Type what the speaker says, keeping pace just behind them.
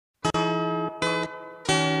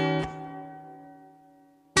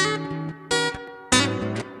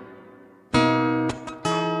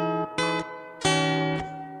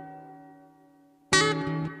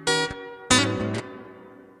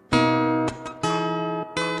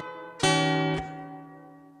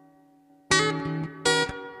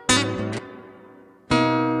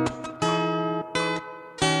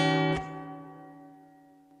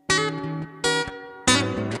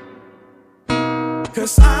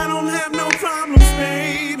'Cause I don't have no problems,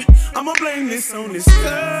 babe. I'ma blame this on this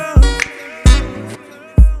club.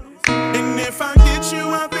 And if I get you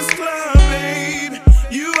out this club, babe,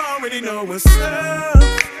 you already know what's up.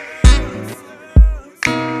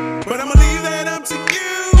 But I'ma leave that up to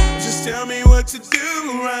you. Just tell me what to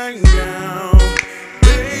do right now,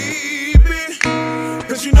 baby.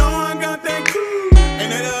 'Cause you know I got that cool,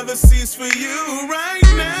 and that other seat's for you right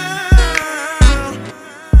now.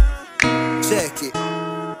 Check it.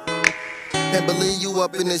 Can't believe you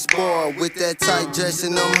up in this bar with that tight dress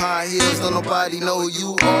and them high heels. Don't nobody know who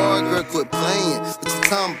you are. Girl, quit playing. What you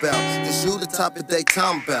talking about? Cause you the topic they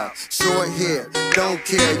talking about. Short hair, don't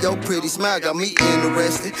care. Your pretty smile got me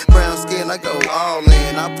interested. Brown skin, I go all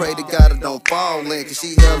in. I pray to God I don't fall in. Cause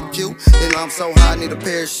she hella cute, and I'm so hot, need a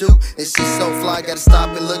parachute. And she so fly, gotta stop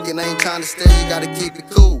and look. And I ain't trying to stare, you gotta keep it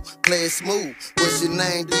cool. Play it smooth. What's your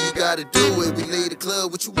name? Do you gotta do it? We leave the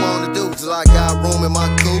club, what you wanna do? Cause I got room in my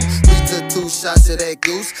coupe. We took 2 shots of that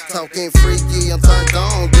goose. Talking freaky, I'm turned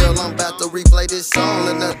on. Girl, I'm about to replay this song.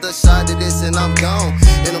 Another shot of this and I'm gone.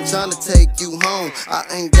 And I'm trying to take you home. I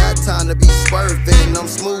ain't got time to be swerving. I'm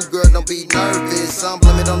smooth, girl, don't be nervous. I'm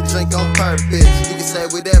blaming, don't drink on purpose. You can say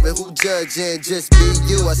whatever, who judging? Just be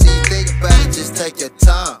you. I see you think about it, just take your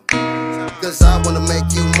time. Cause I wanna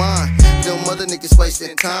make you mine. Them other niggas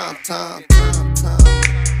wasting time.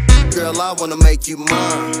 Girl, I wanna make you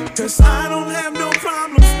mine. 'Cause I don't have no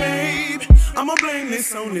problems, babe. I'ma blame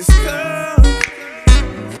this on this club.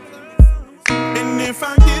 And if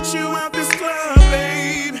I get you out this club,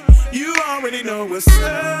 babe, you already know what's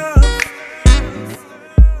up.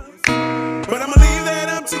 But I'ma leave that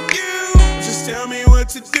up to you. Just tell me what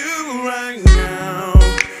to do right now,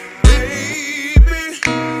 baby.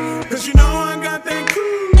 'Cause you know I got that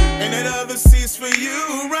cool, and that other seat's for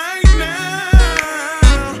you